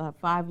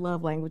 5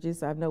 Love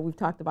Languages. I know we've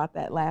talked about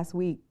that last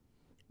week,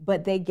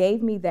 but they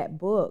gave me that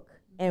book,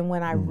 and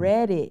when I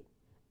read it,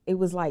 it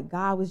was like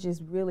God was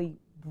just really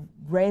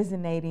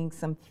resonating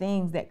some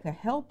things that could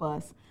help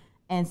us.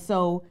 And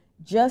so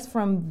just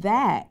from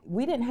that,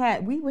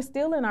 we were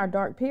still in our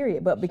dark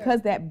period, but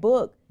because that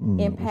book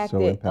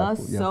impacted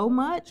us so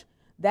much,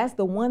 that's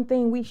the one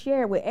thing we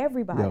shared with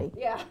everybody.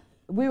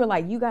 we were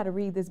like, you got to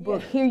read this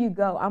book. Here you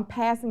go. I'm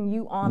passing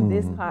you on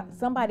this.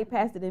 Somebody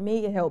passed it to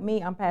me. It helped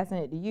me. I'm passing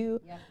it to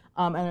you. Yeah.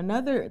 And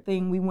another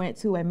thing, we went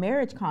to a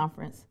marriage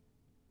conference.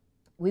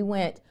 We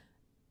went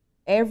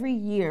every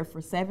year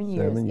for 7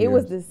 years. It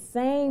was the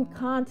same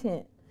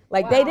content.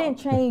 Like they didn't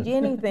change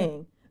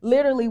anything.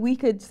 Literally, we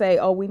could say,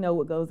 oh, we know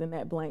what goes in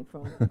that blank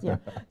from. Yeah.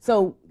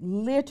 So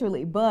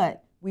literally,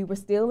 but we were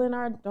still in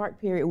our dark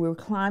period. We were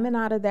climbing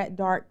out of that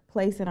dark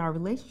place in our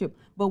relationship.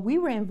 But we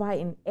were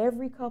inviting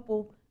every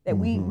couple that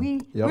we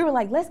were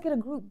like, let's get a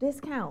group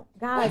discount.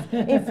 Guys,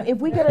 if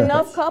we get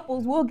enough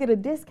couples, we'll get a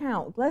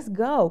discount. Let's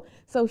go.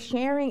 So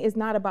sharing is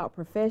not about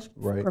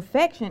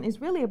perfection.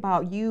 It's really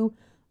about you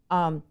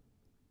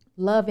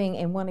loving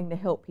and wanting to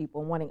help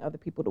people and wanting other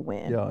people to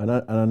win. Yeah, and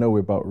I know we're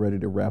about ready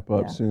to wrap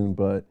up soon,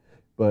 but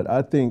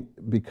I think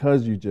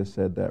because you just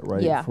said that,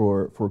 right,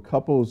 for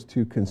couples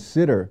to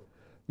consider,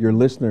 your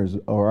listeners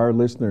or our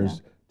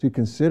listeners, to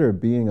consider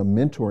being a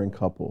mentoring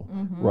couple,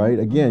 right?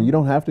 Again, you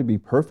don't have to be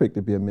perfect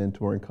to be a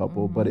mentoring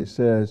couple, but it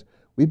says,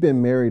 we've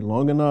been married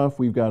long enough,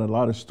 we've got a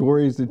lot of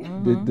stories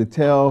to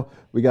tell,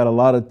 we got a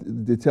lot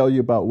to tell you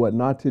about what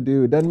not to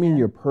do. It doesn't mean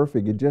you're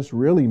perfect, it just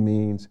really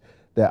means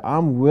that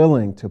I'm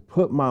willing to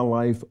put my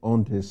life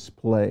on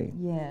display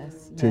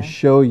to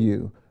show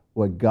you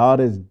what God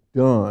has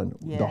done,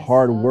 the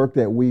hard work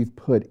that we've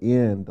put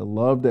in, the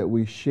love that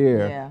we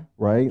share,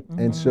 right?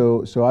 And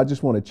so I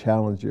just want to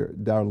challenge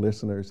our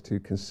listeners to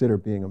consider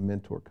being a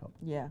mentor couple.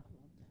 Yeah.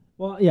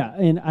 Well, yeah,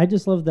 and I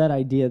just love that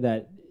idea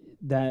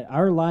that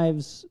our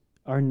lives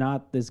are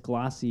not this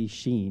glossy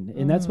sheen,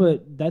 and that's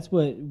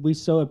what we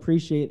so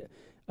appreciate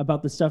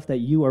about the stuff that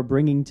you are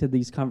bringing to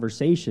these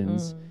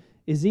conversations.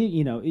 Is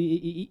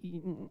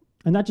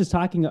I'm not just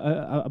talking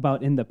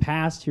about in the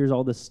past, here's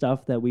all the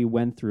stuff that we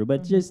went through,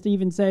 but just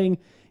even saying,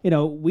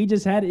 we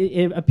just had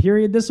a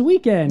period this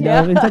weekend.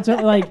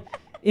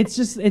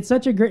 It's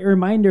such a great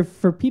reminder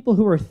for people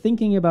who are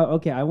thinking about,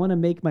 okay, I want to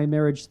make my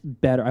marriage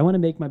better. I want to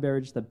make my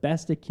marriage the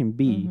best it can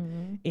be.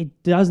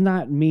 It does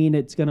not mean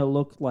it's going to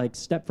look like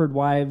Stepford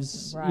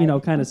Wives,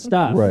 kind of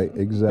stuff. Right,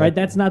 exactly. Right,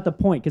 that's not the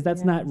point, because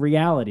that's not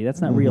reality.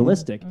 That's not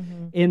realistic.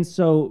 And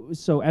so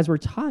as we're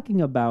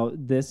talking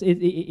about this,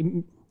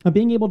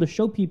 being able to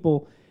show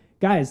people,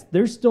 guys,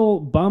 there's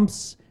still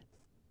bumps,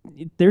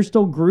 there's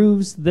still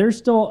grooves, there's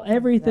still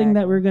everything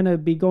that we're going to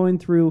be going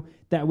through,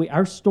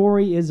 our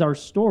story is our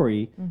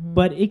story,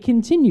 but it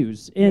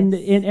continues. And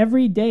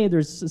every day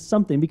there's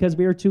something, because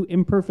we are two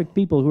imperfect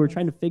people who are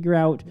trying to figure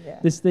out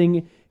this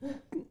thing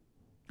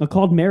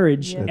called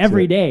marriage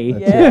every day.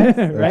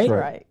 That's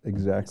right.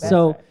 Exactly.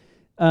 So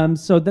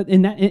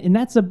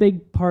that's a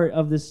big part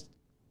of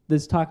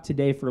this talk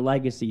today for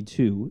Legacy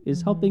too,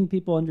 is helping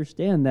people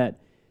understand that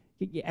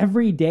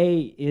every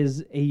day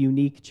is a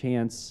unique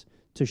chance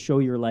to show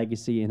your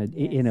legacy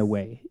in a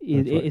way.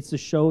 It's a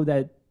show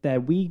that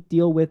we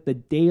deal with the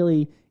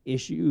daily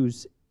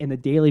issues and the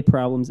daily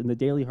problems and the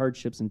daily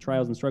hardships and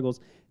trials and struggles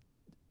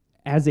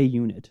as a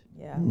unit.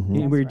 Yeah,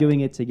 and we're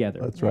doing it together.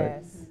 That's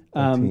right.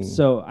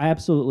 So I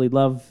absolutely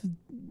love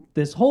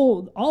this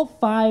all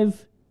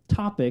 5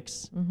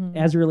 topics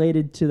as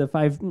related to the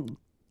 5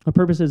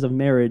 purposes of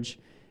marriage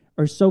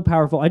are so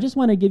powerful. I just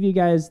want to give you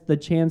guys the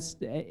chance,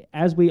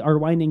 as we are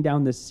winding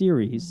down this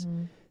series,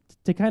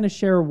 to kind of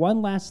share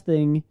one last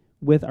thing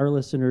with our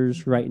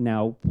listeners right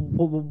now.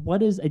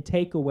 What is a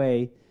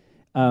takeaway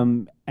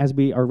as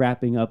we are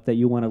wrapping up that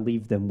you want to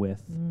leave them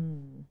with?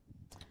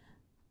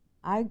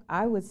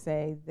 I would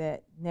say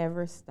that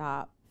never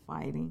stop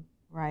fighting,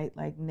 right?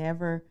 Like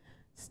never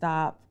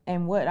stop.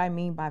 And what I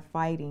mean by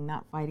fighting,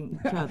 not fighting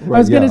each other. I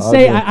was going to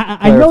say,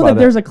 I know that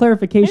there's a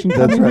clarification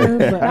coming here.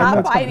 But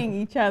not fighting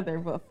each other,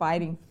 but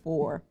fighting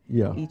for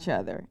each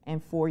other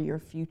and for your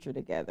future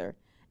together.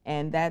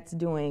 And that's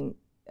doing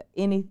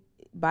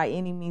by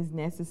any means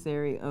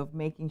necessary of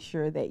making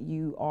sure that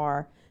you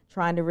are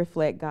trying to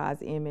reflect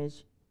God's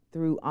image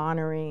through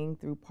honoring,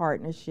 through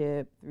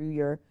partnership, through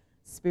your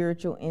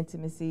spiritual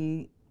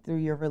intimacy, through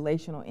your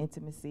relational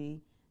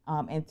intimacy,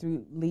 and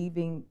through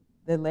leaving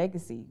the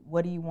legacy.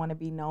 What do you want to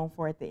be known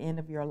for at the end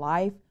of your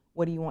life?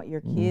 What do you want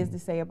your kids to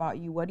say about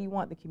you? What do you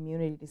want the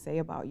community to say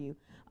about you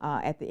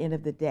at the end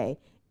of the day?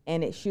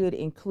 And it should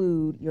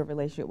include your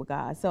relationship with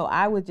God. So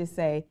I would just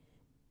say,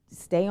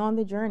 stay on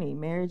the journey.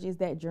 Marriage is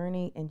that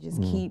journey, and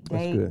just keep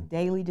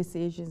daily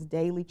decisions,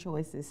 daily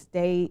choices.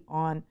 Stay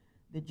on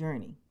the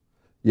journey.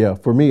 Yeah,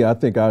 for me, I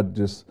think I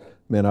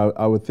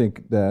would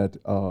think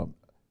that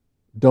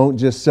don't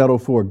just settle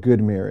for a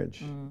good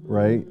marriage,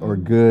 right? Or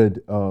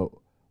good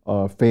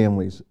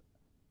families.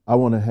 I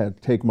want to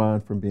take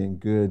mine from being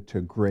good to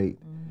great.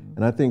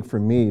 And I think for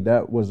me,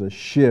 that was a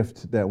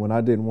shift, that when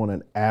I didn't want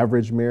an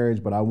average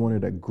marriage, but I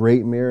wanted a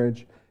great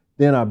marriage,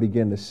 then I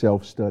began to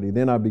self-study.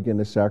 Then I began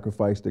to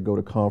sacrifice to go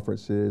to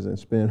conferences and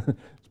spend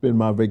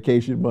my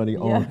vacation money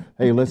on,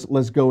 hey,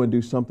 let's go and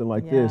do something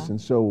like this. And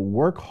so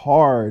work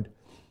hard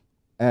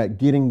at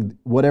getting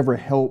whatever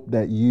help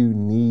that you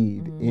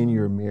need in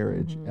your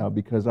marriage,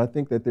 because I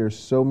think that there's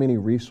so many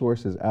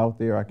resources out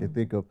there. I can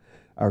think of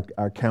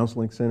our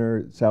counseling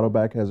center.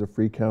 Saddleback has a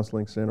free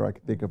counseling center. I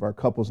can think of our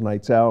couples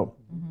nights out.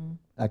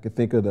 I could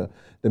think of the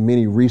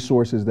many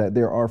resources that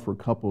there are for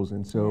couples.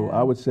 And so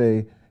I would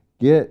say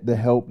get the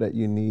help that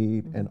you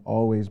need and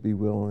always be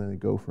willing to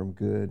go from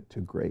good to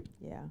great.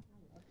 Yeah.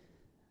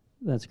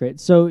 That's great.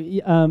 So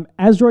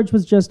as George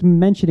was just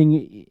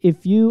mentioning,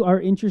 if you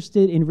are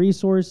interested in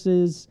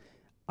resources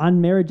on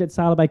marriage at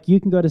Saddleback,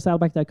 you can go to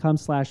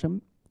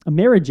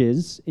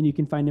saddleback.com/marriages, and you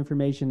can find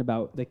information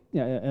about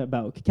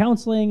about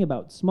counseling,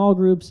 about small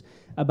groups,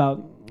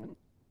 about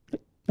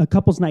a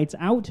couples nights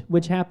out,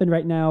 which happen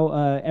right now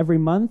every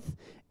month.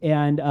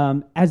 And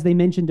as they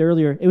mentioned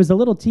earlier, it was a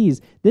little tease.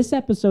 This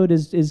episode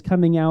is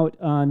coming out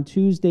on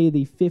Tuesday,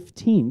 the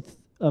 15th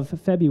of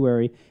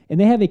February, and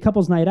they have a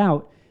couples night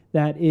out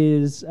that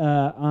is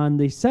on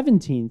the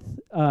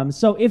 17th.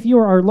 So if you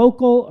are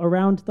local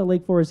around the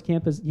Lake Forest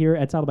campus here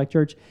at Saddleback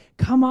Church,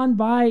 come on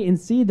by and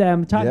see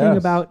them talking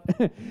about...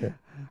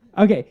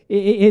 Okay,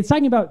 it's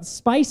talking about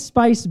Spice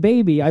Spice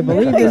Baby, I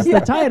believe is the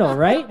title,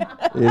 right?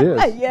 It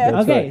is. Yes.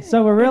 Okay, right.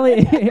 so we're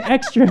really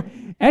extra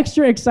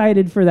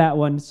excited for that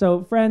one.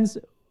 So friends,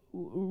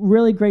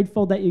 really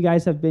grateful that you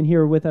guys have been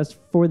here with us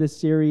for this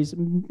series.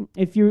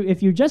 If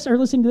you just are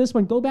listening to this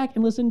one, go back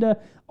and listen to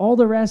all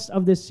the rest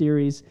of this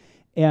series.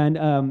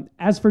 And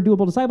as for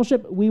Doable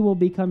Discipleship, we will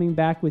be coming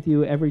back with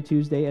you every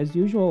Tuesday as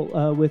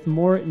usual with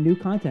more new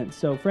content.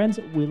 So friends,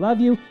 we love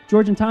you.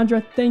 George and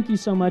Tandra, thank you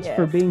so much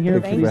for being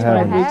here Thank for you these for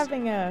 5 weeks.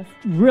 having us.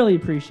 Really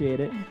appreciate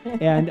it.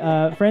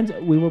 And friends,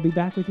 we will be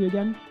back with you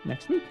again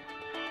next week.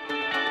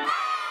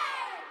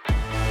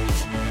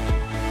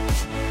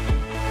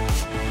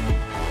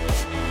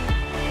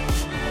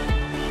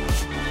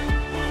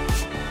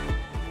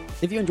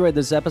 If you enjoyed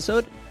this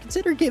episode,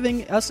 consider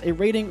giving us a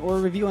rating or a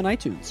review on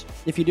iTunes.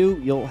 If you do,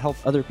 you'll help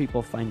other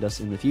people find us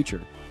in the future.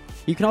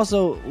 You can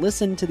also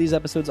listen to these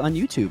episodes on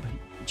YouTube.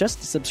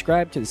 Just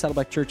subscribe to the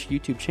Saddleback Church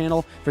YouTube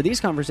channel for these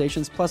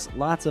conversations, plus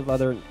lots of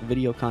other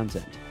video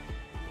content.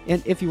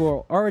 And if you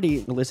are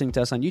already listening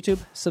to us on YouTube,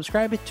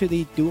 subscribe to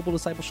the Doable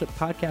Discipleship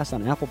podcast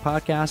on Apple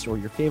Podcasts or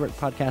your favorite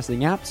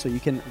podcasting app so you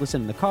can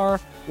listen in the car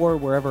or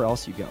wherever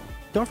else you go.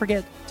 Don't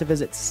forget to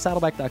visit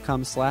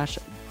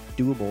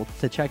saddleback.com/doable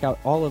to check out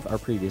all of our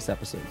previous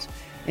episodes.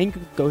 And you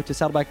can go to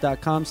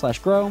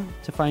saddleback.com/grow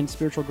to find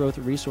spiritual growth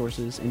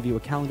resources and view a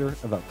calendar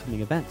of upcoming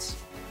events.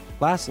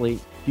 Lastly,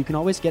 you can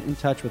always get in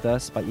touch with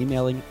us by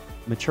emailing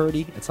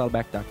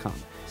maturity@saddleback.com.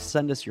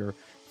 Send us your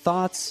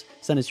thoughts,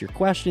 send us your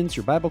questions,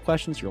 your Bible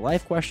questions, your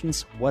life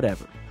questions,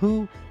 whatever.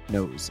 Who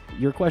knows?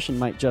 Your question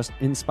might just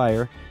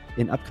inspire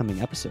an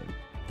upcoming episode.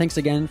 Thanks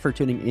again for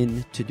tuning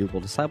in to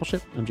Doable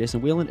Discipleship. I'm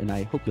Jason Whelan, and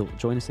I hope you'll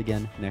join us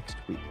again next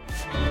week.